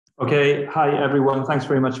Okay, hi everyone. Thanks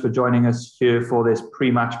very much for joining us here for this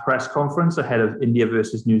pre-match press conference ahead of India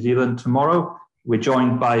versus New Zealand tomorrow. We're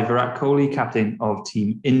joined by Virat Kohli, captain of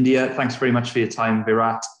Team India. Thanks very much for your time,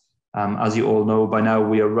 Virat. As you all know by now,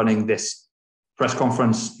 we are running this press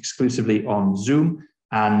conference exclusively on Zoom.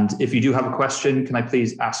 And if you do have a question, can I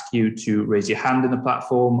please ask you to raise your hand in the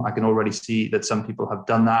platform? I can already see that some people have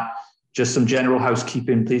done that. Just some general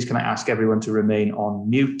housekeeping, please. Can I ask everyone to remain on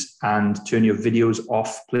mute and turn your videos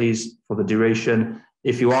off, please, for the duration?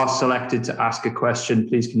 If you are selected to ask a question,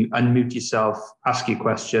 please can you unmute yourself, ask your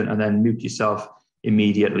question, and then mute yourself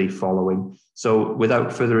immediately following. So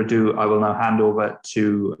without further ado, I will now hand over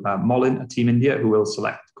to Molin at Team India, who will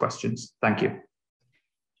select questions. Thank you.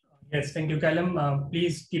 Yes, thank you, Callum.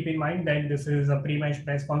 Please keep in mind that this is a pre-match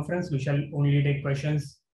press conference. We shall only take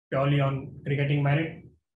questions purely on cricketing merit.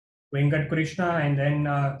 Venkat Krishna and then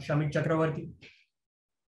Shamik Chakravarti.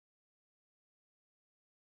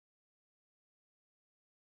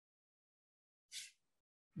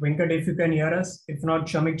 Venkat, if you can hear us. If not,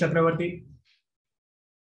 Shamik Chakravarti.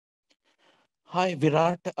 Hi,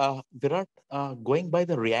 Virat. Going by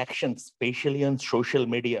the reactions, especially on social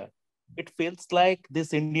media, it feels like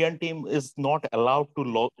this Indian team is not allowed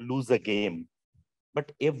to lose a game.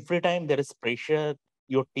 But every time there is pressure,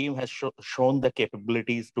 your team has shown the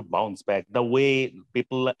capabilities to bounce back. The way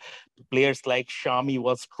players like Shami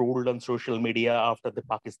was trolled on social media after the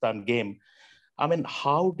Pakistan game. I mean,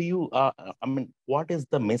 how do you, what is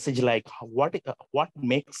the message like? What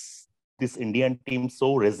makes this Indian team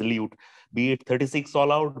so resolute? Be it 36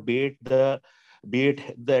 all out, be it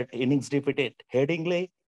the innings defeated Headingley,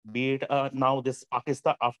 be it now this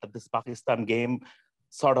Pakistan, after this Pakistan game,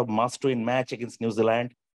 sort of must-win match against New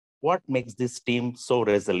Zealand. What makes this team so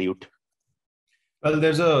resolute? Well,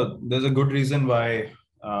 there's a good reason why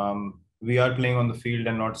we are playing on the field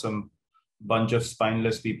and not some bunch of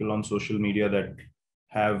spineless people on social media that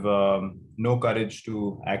have no courage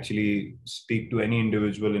to actually speak to any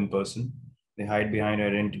individual in person. They hide behind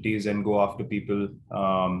identities and go after people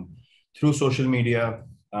through social media,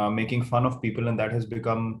 making fun of people, and that has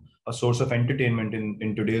become a source of entertainment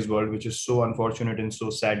in today's world, which is so unfortunate and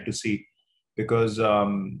so sad to see. Because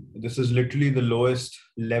this is literally the lowest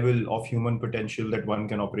level of human potential that one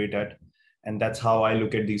can operate at. And that's how I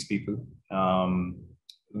look at these people.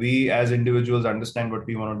 We as individuals understand what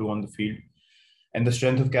we want to do on the field and the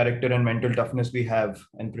strength of character and mental toughness we have,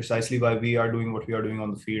 and precisely why we are doing what we are doing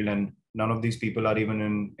on the field. And none of these people are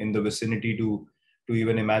even in the vicinity to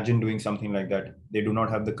even imagine doing something like that. They do not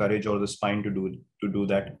have the courage or the spine to do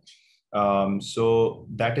that. So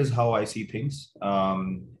that is how I see things.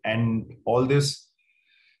 And all this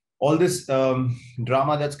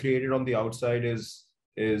drama that's created on the outside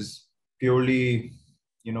is purely,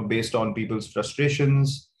 based on people's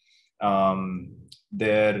frustrations,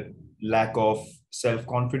 their lack of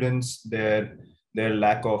self-confidence, their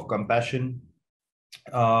lack of compassion,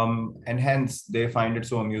 and hence they find it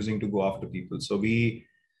so amusing to go after people. So we,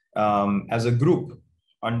 as a group,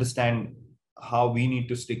 understand how we need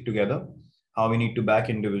to stick together, how we need to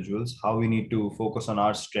back individuals, how we need to focus on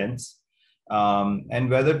our strengths.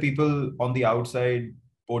 And whether people on the outside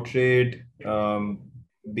portrayed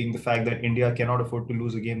being the fact that India cannot afford to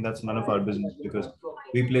lose a game, that's none of our business, because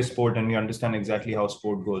we play sport and we understand exactly how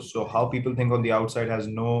sport goes. So how people think on the outside has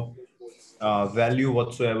no value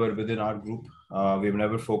whatsoever within our group. We've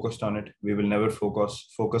never focused on it. We will never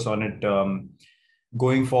focus on it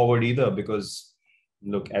going forward either, because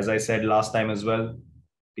look, as I said last time as well,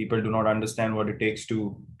 people do not understand what it takes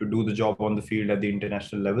to do the job on the field at the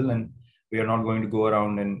international level. And we are not going to go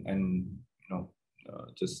around and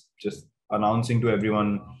just announcing to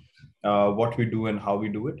everyone what we do and how we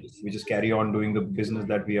do it. We just carry on doing the business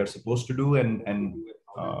that we are supposed to do. And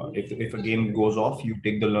if a game goes off, you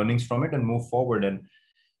take the learnings from it and move forward. And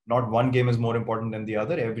not one game is more important than the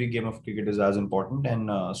other. Every game of cricket is as important.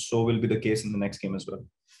 And so will be the case in the next game as well.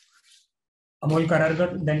 Amol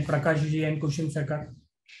Kararkar, then Prakash ji and Kushin Sarkar.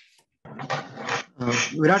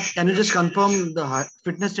 Virat, can you just confirm the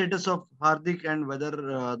fitness status of Hardik and whether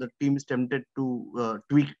the team is tempted to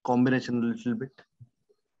tweak combination a little bit?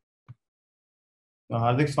 No,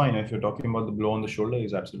 Hardik's fine. If you're talking about the blow on the shoulder,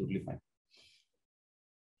 he's absolutely fine.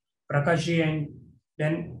 Prakash ji and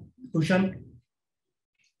then Kushan.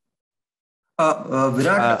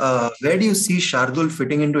 Virat, where do you see Shardul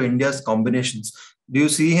fitting into India's combinations? Do you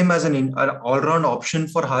see him as an all-round option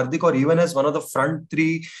for Hardik, or even as one of the front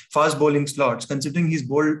three fast bowling slots, considering he's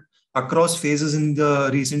bowled across phases in the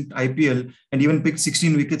recent IPL and even picked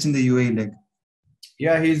 16 wickets in the UAE leg?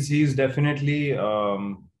 Yeah, he's definitely a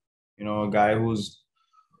guy who's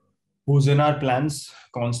in our plans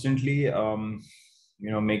constantly.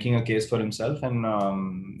 making a case for himself,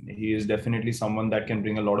 and he is definitely someone that can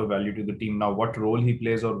bring a lot of value to the team. Now, what role he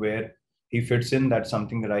plays or where he fits in, that's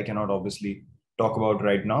something that I cannot obviously talk about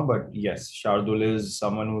right now. But yes, Shardul is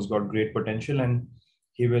someone who's got great potential, and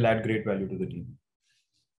he will add great value to the team.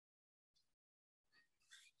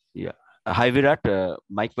 Yeah. Hi, Virat.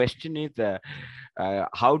 My question is,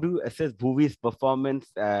 how do you assess Bhuvi's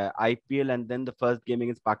performance, IPL, and then the first game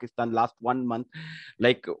against Pakistan last 1 month?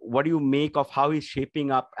 Like, what do you make of how he's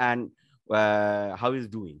shaping up and how he's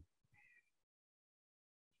doing?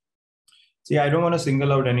 See, I don't want to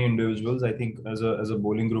single out any individuals. I think as a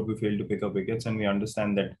bowling group, we failed to pick up wickets, and we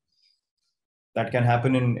understand that can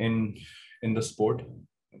happen in the sport.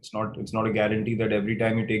 It's not a guarantee that every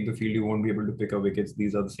time you take the field, you won't be able to pick up wickets.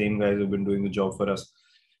 These are the same guys who've been doing the job for us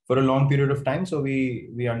for a long period of time. So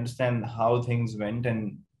we understand how things went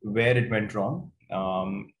and where it went wrong.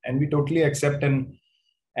 And we totally accept and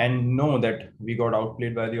know that we got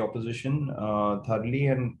outplayed by the opposition thoroughly.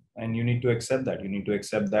 And you need to accept that. You need to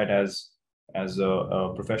accept that as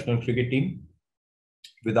a professional cricket team,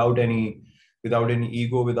 without any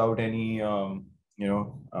ego, without any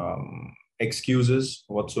excuses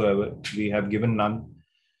whatsoever. We have given none,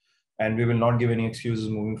 and we will not give any excuses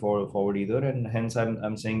moving forward either. And hence,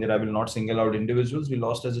 I'm saying that I will not single out individuals. We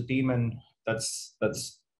lost as a team, and that's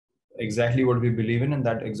exactly what we believe in, and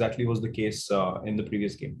that exactly was the case in the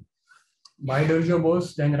previous game. By Durjo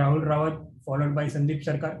Bose, then Rahul Rawat, followed by Sandeep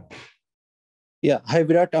Sarkar. Yeah, hi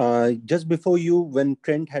Virat. Just before you, when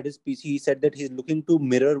Trent had his PC, he said that he's looking to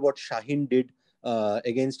mirror what Shaheen did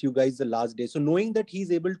against you guys the last day. So knowing that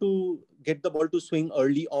he's able to get the ball to swing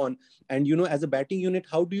early on, and as a batting unit,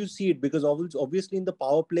 how do you see it? Because obviously in the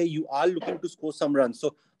power play, you are looking to score some runs.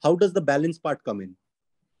 So how does the balance part come in?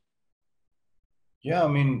 Yeah, I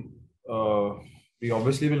mean, we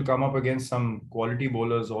obviously will come up against some quality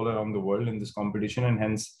bowlers all around the world in this competition, and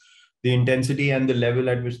hence the intensity and the level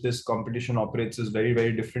at which this competition operates is very,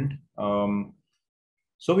 very different.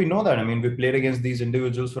 So we know that. I mean, we played against these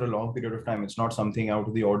individuals for a long period of time. It's not something out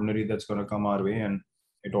of the ordinary that's going to come our way, and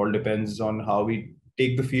it all depends on how we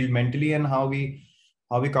take the field mentally and how we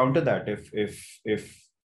counter that. If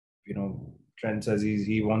Trent says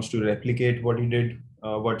he wants to replicate what he did,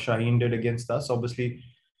 what Shaheen did against us, obviously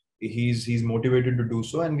he's motivated to do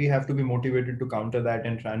so, and we have to be motivated to counter that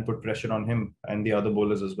and try and put pressure on him and the other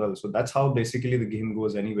bowlers as well. So that's how basically the game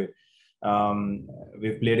goes anyway.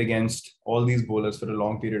 We've played against all these bowlers for a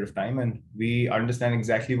long period of time, and we understand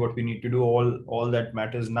exactly what we need to do. All that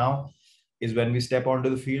matters now is when we step onto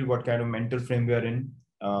the field, what kind of mental frame we are in.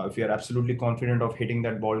 If we are absolutely confident of hitting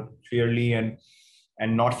that ball clearly and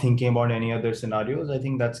not thinking about any other scenarios, I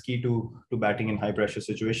think that's key to batting in high pressure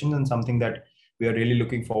situations, and something that we are really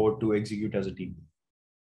looking forward to execute as a team.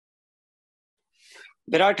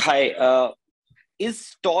 Virat, hi.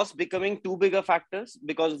 Is toss becoming too big a factor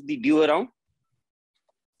because of the due around?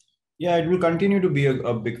 Yeah, it will continue to be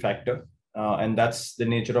a big factor, and that's the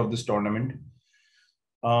nature of this tournament.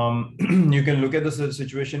 You can look at the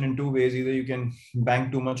situation in two ways. Either you can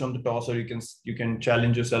bank too much on the toss, or you can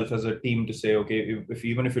challenge yourself as a team to say, okay,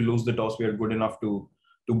 even if you lose the toss, we are good enough to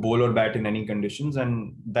bowl or bat in any conditions,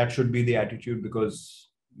 and that should be the attitude,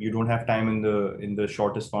 because you don't have time in the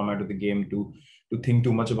shortest format of the game to think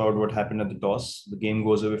too much about what happened at the toss. The game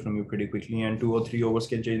goes away from you pretty quickly, and 2 or 3 overs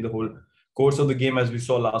can change the whole course of the game, as we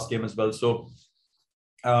saw last game as well. So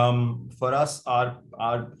for us,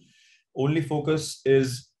 our only focus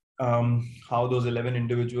is how those 11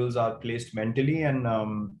 individuals are placed mentally, and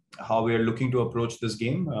how we are looking to approach this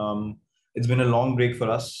game. It's been a long break for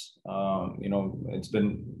us. It's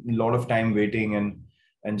been a lot of time waiting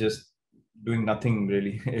and just doing nothing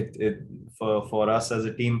really. For us as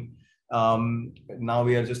a team, now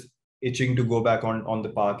we are just itching to go back on the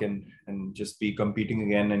park and just be competing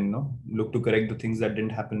again, and look to correct the things that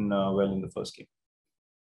didn't happen well in the first game.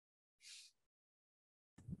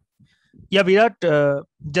 Yeah, Virat,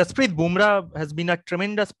 Jasprit Bumrah has been a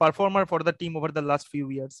tremendous performer for the team over the last few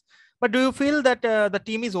years. But do you feel that the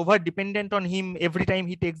team is over-dependent on him every time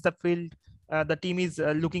he takes the field? The team is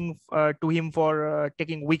looking to him for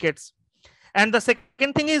taking wickets. And the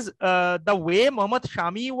second thing is the way Mohammed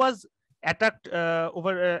Shami was attacked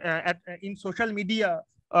in social media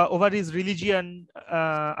over his religion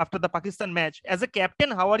after the Pakistan match. As a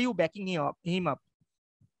captain, how are you backing him up?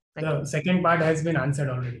 The second part has been answered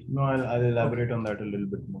already. No, I'll elaborate on that a little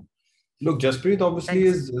bit more. Look, Jasprit obviously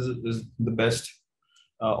is the best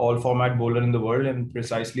all-format bowler in the world, and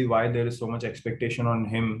precisely why there is so much expectation on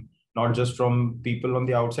him, not just from people on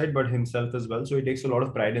the outside, but himself as well. So he takes a lot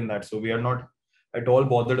of pride in that. So we are not at all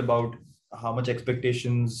bothered about how much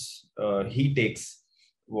expectations he takes.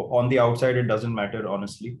 on the outside, it doesn't matter,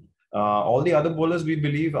 honestly. All the other bowlers, we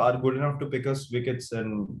believe, are good enough to pick us wickets.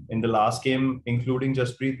 And in the last game, including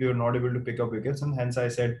Jasprit, we were not able to pick up wickets. And hence I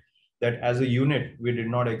said that as a unit, we did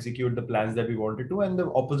not execute the plans that we wanted to. And the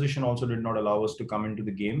opposition also did not allow us to come into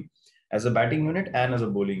the game as a batting unit and as a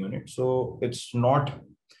bowling unit. So it's not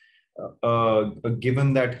a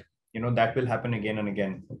given that, that will happen again and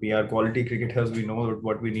again. We are quality cricketers. We know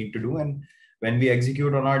what we need to do. And when we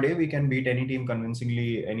execute on our day, we can beat any team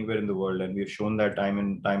convincingly anywhere in the world. And we've shown that time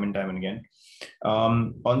and time again.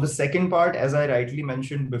 On the second part, as I rightly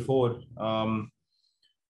mentioned before,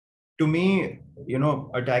 to me,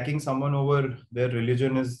 attacking someone over their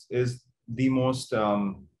religion is the most,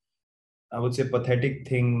 I would say, pathetic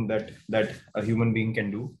thing that a human being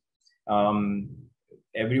can do.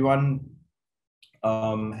 Everyone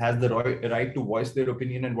has the right to voice their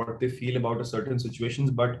opinion and what they feel about a certain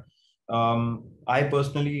situations, but I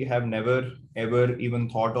personally have never ever even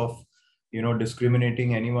thought of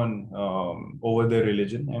discriminating anyone over their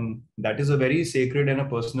religion, and that is a very sacred and a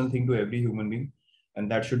personal thing to every human being,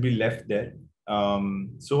 and that should be left there.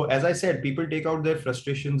 So as I said, people take out their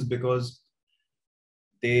frustrations because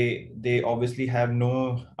they obviously have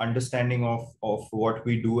no understanding of what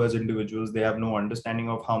we do as individuals. They have no understanding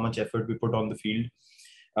of how much effort we put on the field.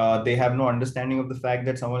 They have no understanding of the fact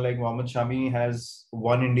that someone like Mohammed Shami has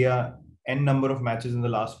won India n number of matches in the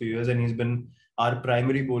last few years, and he's been our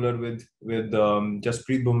primary bowler with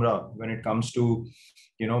Jasprit Bumrah when it comes to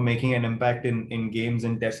making an impact in games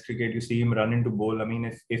in Test cricket. You see him run into bowl. I mean,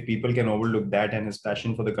 if people can overlook that and his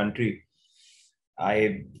passion for the country,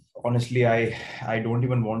 I honestly don't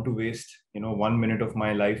even want to waste 1 minute of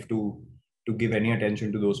my life to give any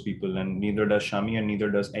attention to those people, and neither does Shami and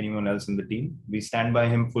neither does anyone else in the team. We stand by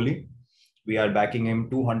him fully. We are backing him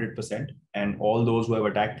 200%, and all those who have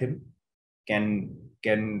attacked him can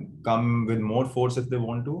come with more force if they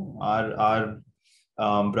want to. Our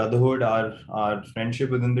brotherhood, our friendship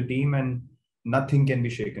within the team, and nothing can be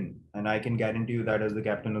shaken. And I can guarantee you that as the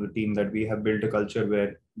captain of the team, that we have built a culture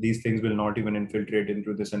where these things will not even infiltrate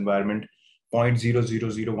into this environment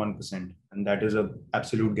 0.0001%. And that is an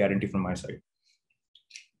absolute guarantee from my side.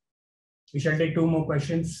 We shall take 2 more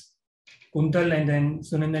questions. Kuntal and then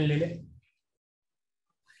Sunandan Lele.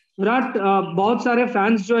 Virat, बहुत सारे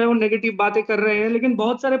fans जो है वो negative बातें कर रहे हैं, लेकिन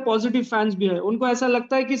बहुत सारे पॉजिटिव फैंस भी हैं. उनको ऐसा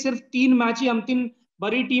लगता है कि सिर्फ 3 मैच ही हम 3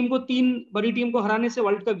 बड़ी टीम को हराने से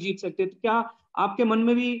वर्ल्ड कप जीत सकते हैं. तो क्या आपके मन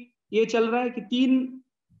में भी ये चल रहा है कि 3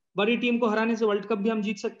 बड़ी टीम को हराने से वर्ल्ड कप भी हम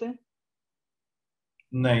जीत सकते हैं?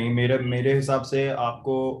 नहीं, मेरे हिसाब से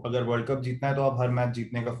आपको अगर वर्ल्ड कप जीतना है तो आप हर मैच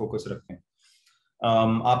जीतने का फोकस रखें.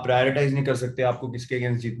 आप प्रायोरिटाइज नहीं कर सकते आपको किसके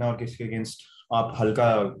अगेंस्ट जीतना और किसके अगेंस्ट आप हल्का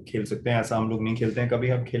खेल सकते हैं. ऐसा हम लोग नहीं खेलते हैं, कभी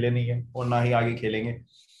हम खेले नहीं है और ना ही आगे खेलेंगे.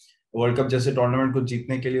 वर्ल्ड कप जैसे टूर्नामेंट को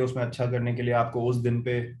जीतने के लिए, उसमें अच्छा करने के लिए आपको उस दिन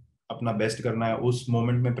पे अपना बेस्ट करना है, उस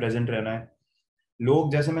मोमेंट में प्रेजेंट रहना है.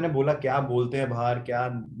 लोग, जैसे मैंने बोला, क्या बोलते हैं बाहर, क्या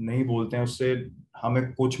नहीं बोलते हैं, उससे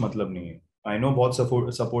हमें कुछ मतलब नहीं है. आई नो बहुत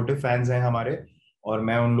सपोर्टिव फैंस हैं हमारे, और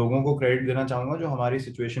मैं उन लोगों को क्रेडिट देना चाहूंगा जो हमारी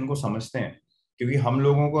सिचुएशन को समझते हैं, क्योंकि हम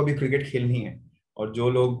लोगों को अभी क्रिकेट खेलनी है. और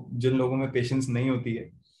जिन लोगों में पेशेंस नहीं होती है,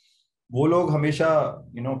 वो लोग हमेशा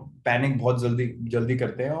पैनिक बहुत जल्दी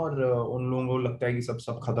करते हैं, और उन लोगों को लगता है कि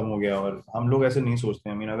सब खत्म हो गया. और हम लोग ऐसे नहीं सोचते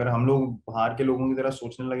हैं. अगर हम लोग बाहर के लोगों की तरह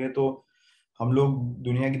सोचने लगे तो हम लोग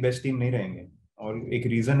दुनिया की बेस्ट टीम नहीं रहेंगे. और एक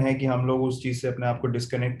रीजन है कि हम लोग उस चीज से अपने आप को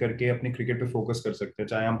डिस्कनेक्ट करके अपने क्रिकेट पे फोकस कर सकते हैं.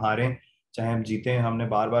 चाहे हम हारें, चाहे हम जीतें, हमने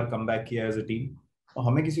बार बार कम बैक किया एज अ टीम. और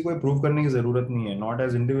हमें किसी को प्रूव करने की जरूरत नहीं है, नॉट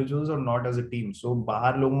एज इंडिविजुअल्स और नॉट एज अ टीम. सो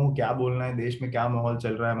बाहर लोगों को क्या बोलना है, देश में क्या माहौल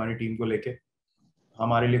चल रहा है हमारी टीम को लेके,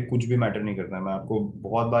 हमारे लिए कुछ भी मैटर नहीं करता है. मैं आपको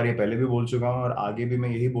बहुत बार ये पहले भी बोल चुका हूँ और आगे भी मैं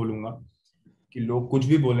यही बोलूंगा कि लोग कुछ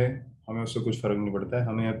भी बोले, हमें उससे कुछ फर्क नहीं पड़ता है.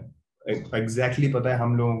 हमें एग्जैक्टली पता है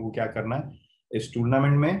हम लोगों को क्या करना है इस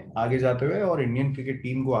टूर्नामेंट में आगे जाते हुए और इंडियन क्रिकेट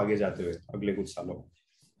टीम को आगे जाते हुए अगले कुछ सालों में.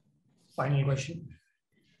 Final question.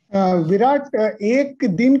 विराट, एक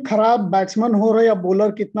दिन खराब बैट्समैन हो रहा या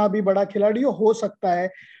बॉलर कितना भी बड़ा खिलाड़ी हो सकता है,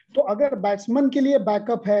 तो अगर बैट्समैन के लिए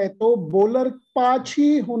बैकअप है तो बॉलर 5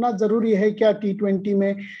 ही होना जरूरी है क्या T20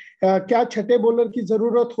 में? क्या छठे बॉलर की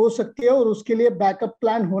जरूरत हो सकती है और उसके लिए बैकअप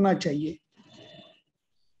प्लान होना चाहिए?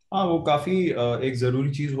 हाँ, वो काफी एक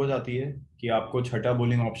जरूरी चीज हो जाती है कि आपको छठा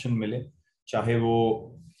बॉलिंग ऑप्शन मिले, चाहे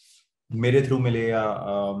वो मेरे थ्रू मिले या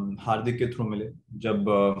हार्दिक के थ्रू मिले, जब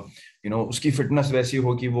उसकी फिटनेस वैसी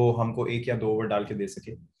हो कि वो हमको 1 या 2 ओवर डाल के दे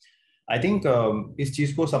सके. आई थिंक इस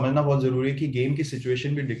चीज को समझना बहुत जरूरी है कि गेम की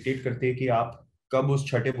सिचुएशन भी डिक्टेट करती है कि आप कब उस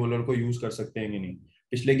छठे बॉलर को यूज कर सकते हैं कि नहीं.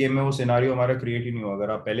 पिछले गेम में वो सिनारियो हमारा क्रिएट ही नहीं हुआ.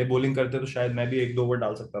 अगर आप पहले बॉलिंग करते तो शायद मैं भी 1-2 ओवर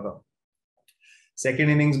डाल सकता था. सेकेंड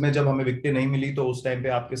इनिंग्स में जब हमें विकेटें नहीं मिली तो उस टाइम पे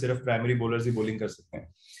आपके सिर्फ प्राइमरी बॉलर्स ही बॉलिंग कर सकते हैं,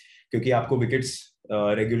 क्योंकि आपको विकेट्स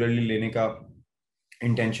रेगुलरली लेने का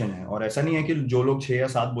इंटेंशन है। और ऐसा नहीं है कि जो लोग 6 या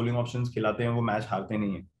 7 बॉलिंग ऑप्शंस खिलाते हैं वो मैच हारते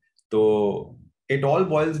नहीं है। तो it all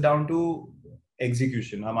boils down to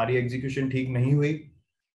execution. हमारी एग्जीक्यूशन ठीक नहीं हुई।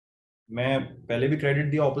 मैं पहले भी क्रेडिट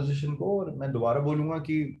दिया ऑपोजिशन को, और मैं दोबारा बोलूंगा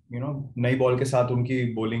कि नई बॉल के साथ उनकी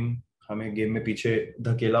बॉलिंग हमें गेम में पीछे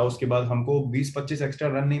धकेला। उसके बाद हमको 20-25 एक्स्ट्रा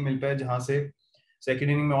रन नहीं मिल पाए, जहां से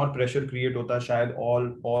सेकेंड इनिंग में और प्रेशर क्रिएट होता है, शायद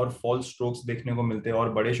और फॉल्स स्ट्रोक्स देखने को मिलते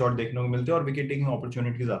और बड़े शॉट देखने को मिलते और विकेट टेकिंग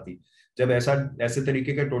अपॉर्चुनिटीज आती। जब ऐसे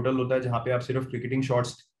तरीके का टोटल होता है जहां पे आप सिर्फ क्रिकेटिंग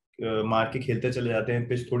शॉट्स मार के खेलते चले जाते हैं,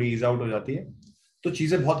 पिच थोड़ी ईज आउट हो जाती है, तो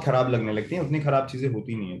चीजें बहुत खराब लगने लगती हैं। उतनी खराब चीजें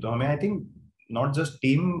होती नहीं है। तो हमें I think not just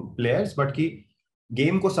team players but कि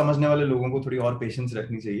गेम को समझने वाले लोगों को थोड़ी और पेशेंस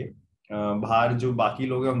रखनी चाहिए। बाहर जो बाकी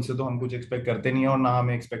लोग हैं उनसे तो हम कुछ एक्सपेक्ट करते नहीं है और ना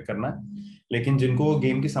हमें एक्सपेक्ट करना है, लेकिन जिनको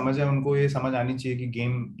गेम की समझ है उनको ये समझ आनी चाहिए कि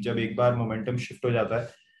गेम जब एक बार मोमेंटम शिफ्ट हो जाता है,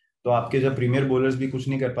 तो आपके जब प्रीमियर बॉलर्स भी कुछ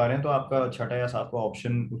नहीं कर पा रहे हैं, तो आपका छठा या सातवां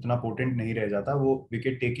ऑप्शन उतना पोटेंट नहीं रह जाता। वो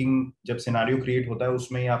विकेट टेकिंग जब सिनारियो क्रिएट होता है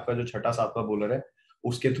उसमें ही आपका जो छठा सातवां बॉलर है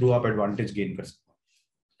उसके थ्रू आप एडवांटेज गेन कर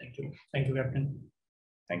सकते हैं। Thank you captain.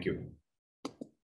 Thank you.